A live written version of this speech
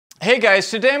Hey guys,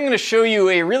 today I'm going to show you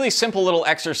a really simple little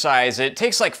exercise. It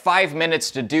takes like 5 minutes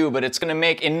to do, but it's going to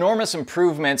make enormous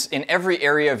improvements in every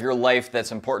area of your life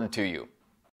that's important to you.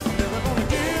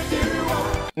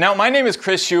 Now, my name is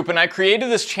Shupe, and I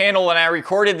created this channel and I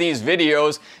recorded these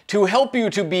videos to help you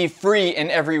to be free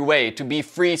in every way, to be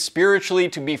free spiritually,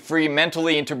 to be free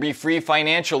mentally, and to be free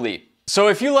financially. So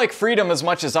if you like freedom as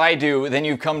much as I do, then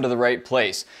you've come to the right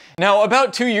place. Now,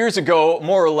 about 2 years ago,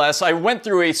 more or less, I went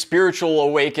through a spiritual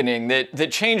awakening that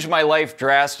changed my life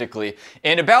drastically.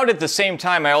 And about at the same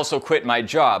time, I also quit my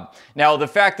job. Now, the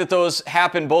fact that those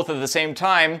happened both at the same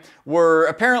time were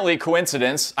apparently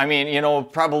coincidence. I mean, you know,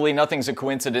 probably nothing's a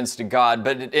coincidence to God,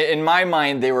 but in my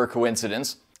mind, they were a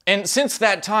coincidence. And since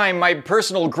that time, my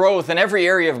personal growth in every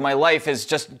area of my life has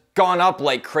just gone up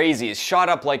like crazy. It's shot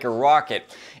up like a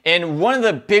rocket. And one of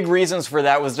the big reasons for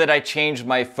that was that I changed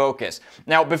my focus.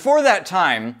 Now, before that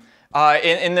time,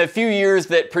 in the few years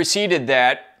that preceded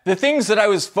that, the things that I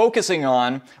was focusing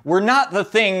on were not the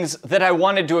things that I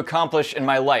wanted to accomplish in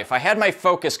my life. I had my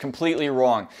focus completely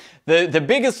wrong. The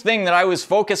biggest thing that I was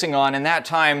focusing on in that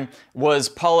time was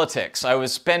politics. I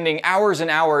was spending hours and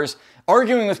hours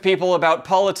arguing with people about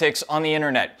politics on the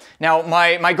internet. Now,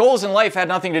 my goals in life had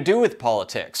nothing to do with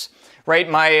politics, right?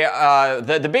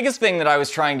 The biggest thing that I was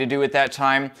trying to do at that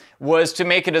time was to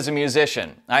make it as a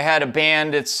musician. I had a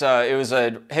band, it was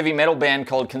a heavy metal band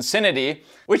called Consinity,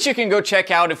 which you can go check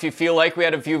out if you feel like. We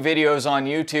had a few videos on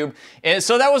YouTube. And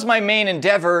so that was my main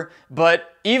endeavor,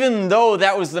 but even though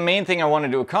that was the main thing I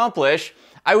wanted to accomplish,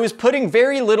 I was putting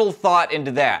very little thought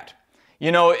into that.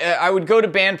 You know, I would go to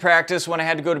band practice when I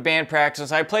had to go to band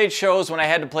practice. I played shows when I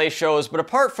had to play shows. But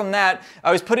apart from that,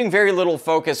 I was putting very little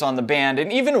focus on the band.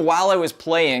 And even while I was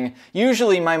playing,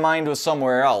 usually my mind was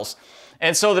somewhere else.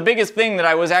 And so the biggest thing that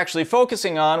I was actually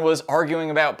focusing on was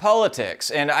arguing about politics.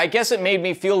 And I guess it made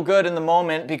me feel good in the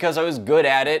moment because I was good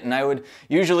at it. And I would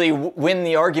usually win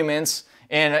the arguments.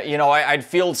 And, you know, I'd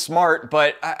feel smart.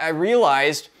 But I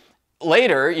realized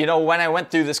later, you know, when I went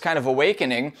through this kind of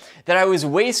awakening, that I was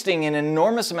wasting an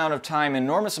enormous amount of time,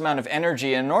 enormous amount of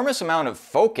energy, an enormous amount of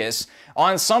focus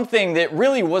on something that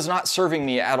really was not serving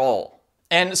me at all.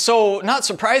 And so, not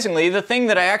surprisingly, the thing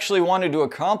that I actually wanted to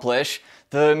accomplish,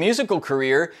 the musical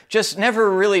career, just never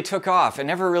really took off. It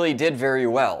never really did very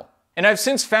well. And I've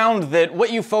since found that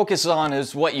what you focus on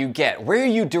is what you get. Where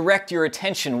you direct your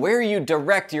attention, where you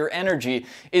direct your energy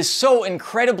is so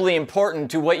incredibly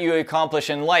important to what you accomplish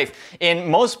in life. And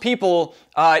most people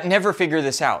never figure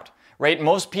this out, right?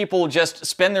 Most people just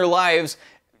spend their lives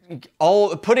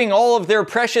putting all of their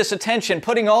precious attention,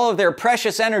 putting all of their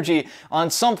precious energy on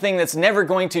something that's never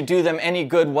going to do them any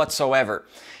good whatsoever.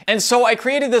 And so I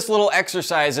created this little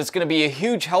exercise that's going to be a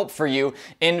huge help for you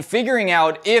in figuring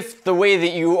out if the way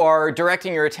that you are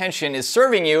directing your attention is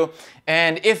serving you,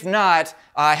 and if not,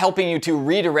 helping you to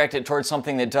redirect it towards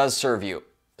something that does serve you.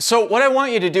 So what I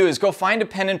want you to do is go find a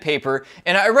pen and paper,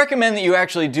 and I recommend that you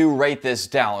actually do write this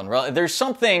down. There's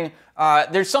something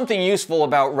useful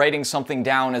about writing something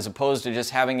down as opposed to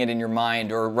just having it in your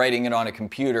mind or writing it on a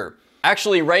computer.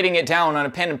 Actually, writing it down on a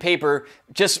pen and paper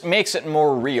just makes it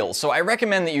more real. So I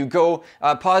recommend that you go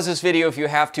pause this video if you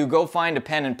have to, go find a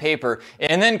pen and paper,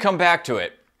 and then come back to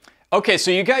it. Okay,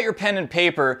 so you got your pen and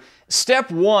paper.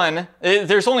 Step one,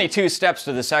 there's only 2 steps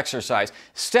to this exercise.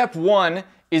 Step 1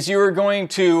 is you are going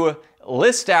to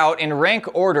list out in rank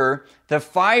order the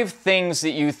 5 things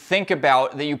that you think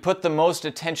about, that you put the most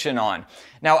attention on.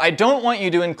 Now, I don't want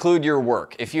you to include your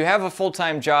work. If you have a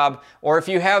full-time job or if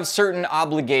you have certain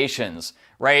obligations,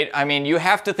 right? I mean, you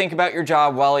have to think about your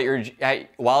job while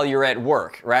you're at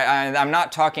work, right? I'm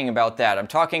not talking about that. I'm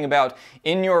talking about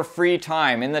in your free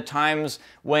time, in the times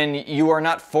when you are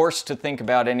not forced to think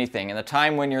about anything, in the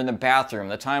time when you're in the bathroom,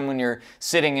 the time when you're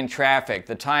sitting in traffic,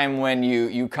 the time when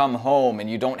you come home and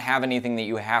you don't have anything that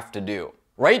you have to do.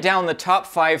 Write down the top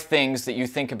 5 things that you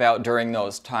think about during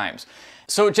those times.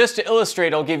 So just to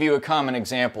illustrate, I'll give you a common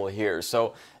example here.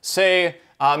 So say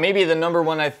maybe the number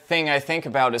 1 thing I think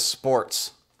about is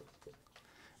sports,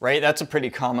 right? That's a pretty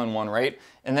common one, right?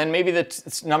 And then maybe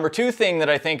the number 2 thing that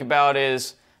I think about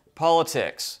is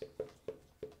politics.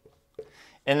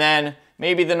 And then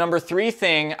maybe the number 3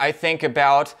 thing I think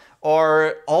about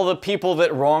are all the people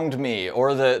that wronged me,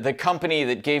 or the company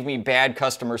that gave me bad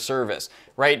customer service,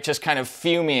 right? Just kind of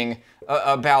fuming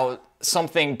about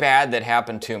something bad that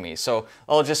happened to me. So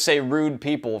I'll just say rude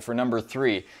people for number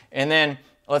 3. And then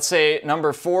let's say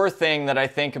number 4 thing that I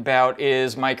think about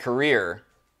is my career.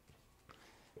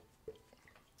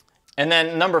 And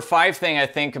then number 5 thing I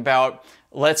think about,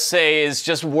 let's say, is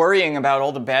just worrying about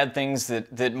all the bad things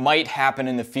that might happen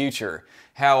in the future.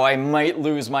 how I might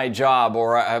lose my job,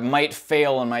 or I might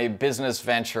fail in my business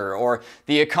venture, or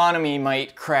the economy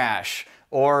might crash,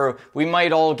 or we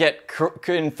might all get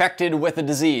infected with a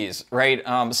disease, right?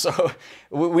 So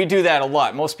we do that a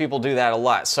lot. Most people do that a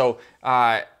lot. So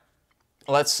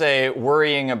let's say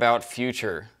worrying about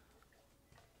future.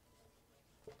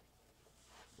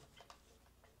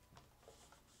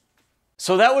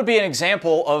 So that would be an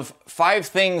example of 5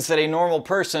 things that a normal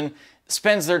person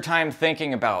spends their time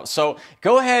thinking about. So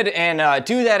go ahead and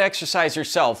do that exercise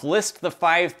yourself. List the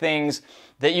 5 things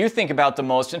that you think about the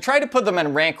most, and try to put them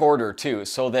in rank order too,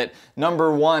 so that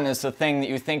number 1 is the thing that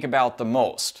you think about the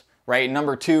most, right?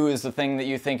 Number 2 is the thing that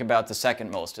you think about the second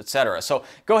most, etc. So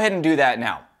go ahead and do that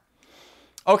now.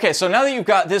 Okay, so now that you've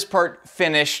got this part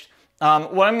finished,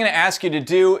 what I'm going to ask you to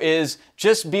do is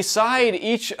just beside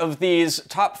each of these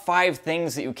top 5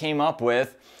 things that you came up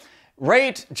with,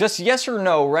 write just yes or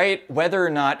no, right? Whether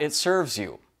or not it serves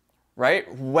you,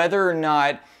 right? Whether or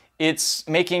not it's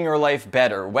making your life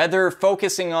better, whether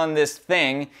focusing on this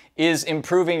thing is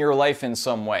improving your life in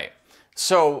some way.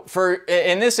 So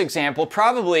in this example,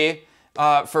 probably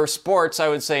for sports, I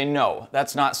would say no,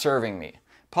 that's not serving me.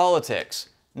 Politics,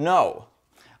 no.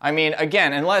 I mean,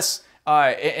 again, unless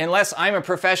I'm a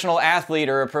professional athlete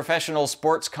or a professional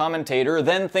sports commentator,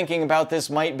 then thinking about this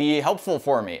might be helpful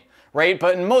for me, right?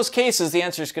 But in most cases, the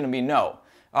answer is going to be no.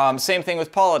 Same thing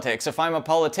with politics. If I'm a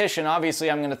politician,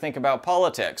 obviously I'm going to think about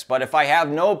politics. But if I have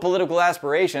no political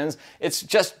aspirations, it's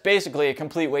just basically a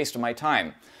complete waste of my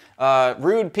time.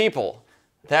 Rude people,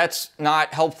 that's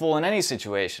not helpful in any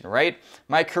situation, right?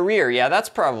 My career, yeah, that's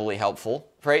probably helpful,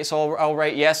 right? So I'll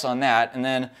write yes on that. And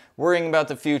then worrying about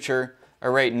the future, I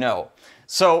write no.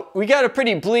 So we got a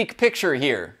pretty bleak picture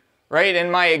here, right? In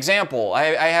my example, I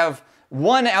have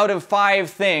 1 out of 5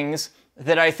 things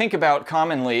that I think about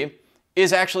commonly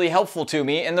is actually helpful to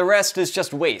me, and the rest is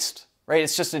just waste, right?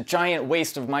 It's just a giant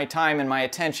waste of my time and my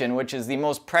attention, which is the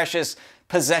most precious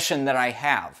possession that I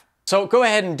have. So go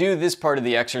ahead and do this part of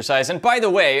the exercise. And by the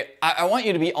way, I want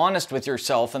you to be honest with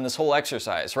yourself in this whole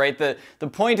exercise, right? The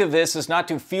point of this is not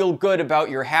to feel good about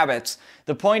your habits.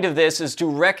 The point of this is to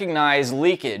recognize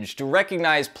leakage, to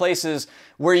recognize places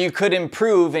where you could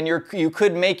improve and you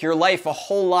could make your life a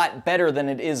whole lot better than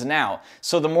it is now.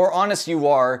 So the more honest you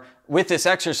are with this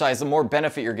exercise, the more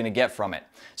benefit you're going to get from it.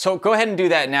 So go ahead and do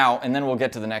that now, and then we'll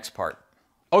get to the next part.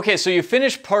 Okay, so you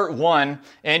finished part 1,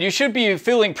 and you should be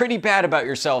feeling pretty bad about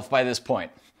yourself by this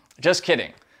point. Just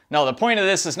kidding. No, the point of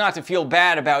this is not to feel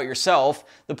bad about yourself.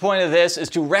 The point of this is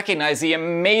to recognize the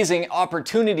amazing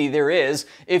opportunity there is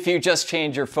if you just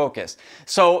change your focus.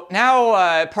 So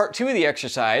now part 2 of the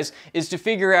exercise is to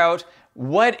figure out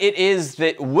what it is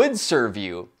that would serve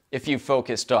you if you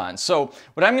focused on. So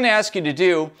what I'm going to ask you to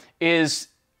do is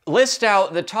list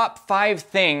out the top 5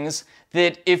 things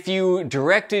that if you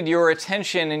directed your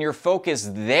attention and your focus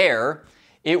there,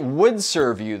 it would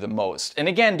serve you the most. And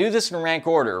again, do this in rank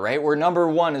order, right? Where number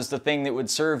 1 is the thing that would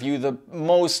serve you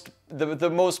the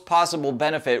most possible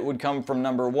benefit would come from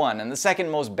number 1, and the second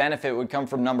most benefit would come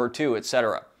from number 2,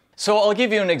 etc. So I'll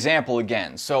give you an example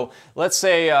again. So let's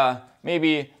say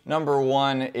maybe number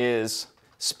 1 is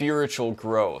spiritual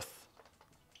growth.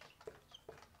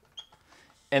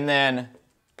 And then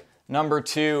number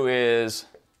 2 is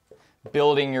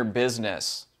building your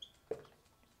business.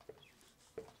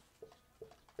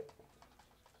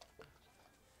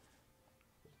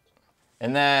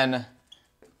 And then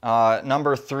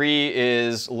number 3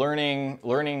 is learning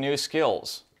new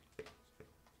skills.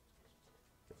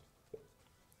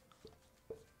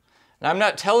 And I'm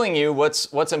not telling you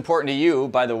what's important to you,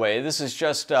 by the way. This is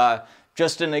just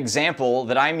an example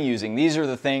that I'm using. These are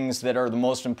the things that are the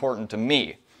most important to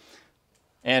me.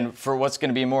 And for what's going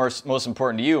to be most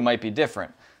important to you might be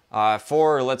different.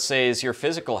 4, let's say, is your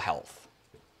physical health.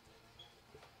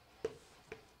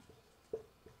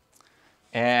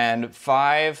 And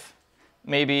 5,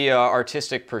 maybe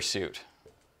artistic pursuit.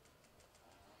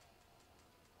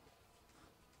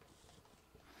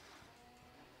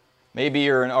 Maybe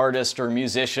you're an artist or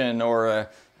musician or a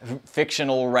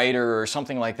fictional writer or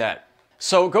something like that.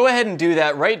 So go ahead and do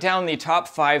that. Write down the top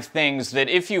 5 things that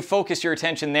if you focus your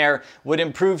attention there would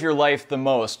improve your life the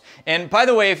most. And by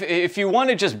the way, if you want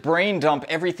to just brain dump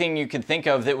everything you could think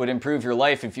of that would improve your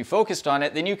life if you focused on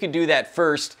it, then you could do that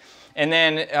first. And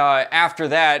then after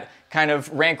that, kind of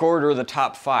rank order the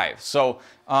top 5. So,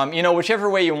 you know, whichever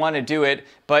way you want to do it,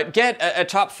 but get a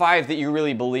top 5 that you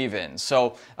really believe in.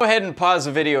 So go ahead and pause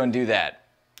the video and do that.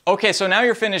 Okay, so now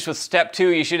you're finished with step 2.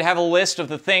 You should have a list of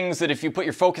the things that if you put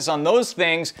your focus on those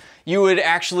things, you would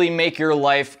actually make your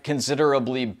life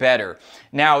considerably better.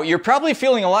 Now, you're probably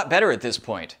feeling a lot better at this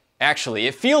point. actually.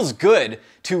 It feels good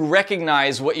to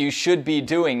recognize what you should be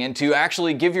doing and to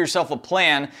actually give yourself a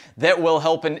plan that will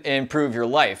help improve your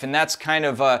life. And that's kind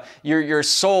of your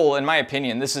soul, in my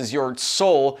opinion. This is your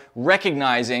soul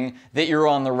recognizing that you're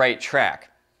on the right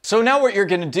track. So now what you're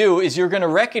going to do is you're going to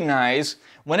recognize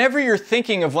whenever you're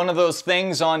thinking of one of those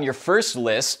things on your first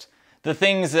list, the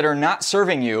things that are not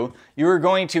serving you, you are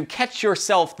going to catch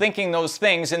yourself thinking those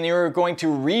things and you're going to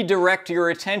redirect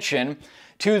your attention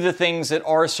to the things that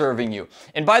are serving you.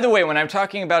 And by the way, when I'm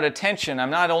talking about attention, I'm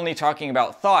not only talking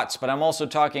about thoughts, but I'm also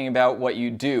talking about what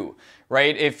you do,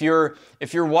 right? If you're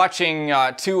watching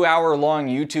 2-hour-long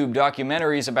YouTube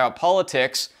documentaries about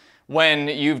politics, when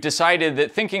you've decided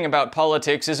that thinking about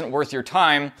politics isn't worth your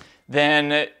time,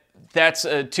 then that's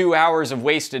 2 hours of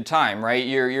wasted time, right?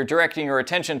 You're directing your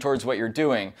attention towards what you're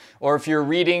doing. Or if you're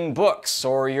reading books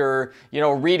or you're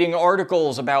reading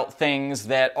articles about things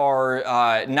that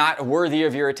are not worthy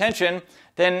of your attention,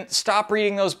 then stop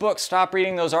reading those books, stop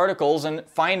reading those articles, and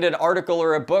find an article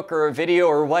or a book or a video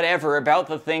or whatever about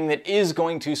the thing that is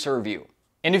going to serve you.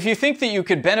 And if you think that you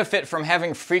could benefit from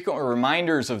having frequent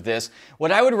reminders of this,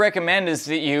 what I would recommend is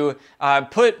that you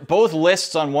put both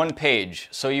lists on one page.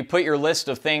 So you put your list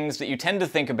of things that you tend to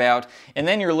think about, and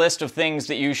then your list of things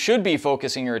that you should be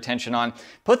focusing your attention on.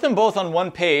 Put them both on one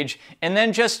page, and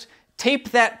then just tape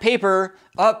that paper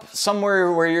up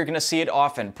somewhere where you're going to see it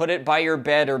often. Put it by your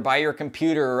bed or by your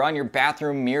computer or on your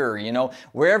bathroom mirror,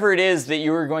 wherever it is that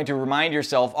you are going to remind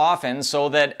yourself often, so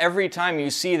that every time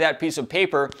you see that piece of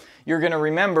paper, you're going to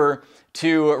remember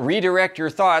to redirect your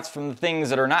thoughts from the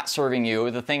things that are not serving you,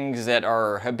 the things that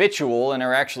are habitual and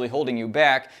are actually holding you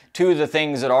back, to the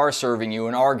things that are serving you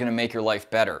and are going to make your life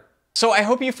better. So I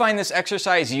hope you find this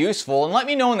exercise useful, and let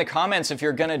me know in the comments if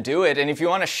you're going to do it, and if you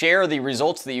want to share the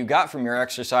results that you got from your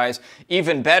exercise,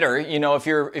 even better, if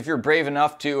you're brave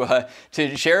enough to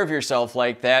share of yourself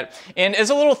like that. And as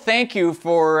a little thank you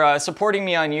for supporting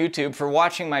me on YouTube, for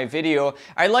watching my video,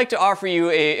 I'd like to offer you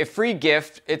a free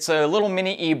gift. It's a little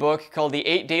mini ebook called The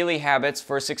 8 Daily Habits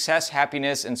for Success,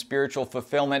 Happiness, and Spiritual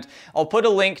Fulfillment. I'll put a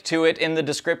link to it in the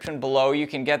description below. You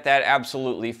can get that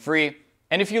absolutely free.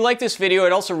 And if you like this video,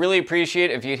 I'd also really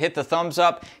appreciate if you'd hit the thumbs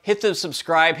up, hit the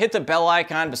subscribe, hit the bell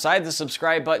icon beside the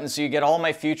subscribe button so you get all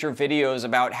my future videos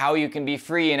about how you can be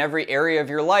free in every area of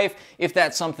your life if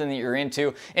that's something that you're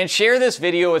into. And share this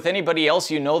video with anybody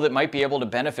else you know that might be able to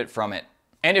benefit from it.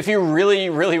 And if you really,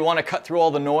 really want to cut through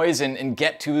all the noise and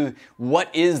get to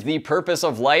what is the purpose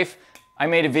of life, I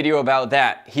made a video about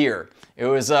that here. It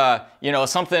was,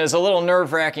 something that's a little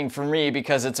nerve-wracking for me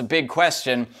because it's a big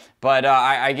question, but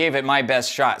I gave it my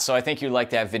best shot, so I think you'd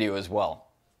like that video as well.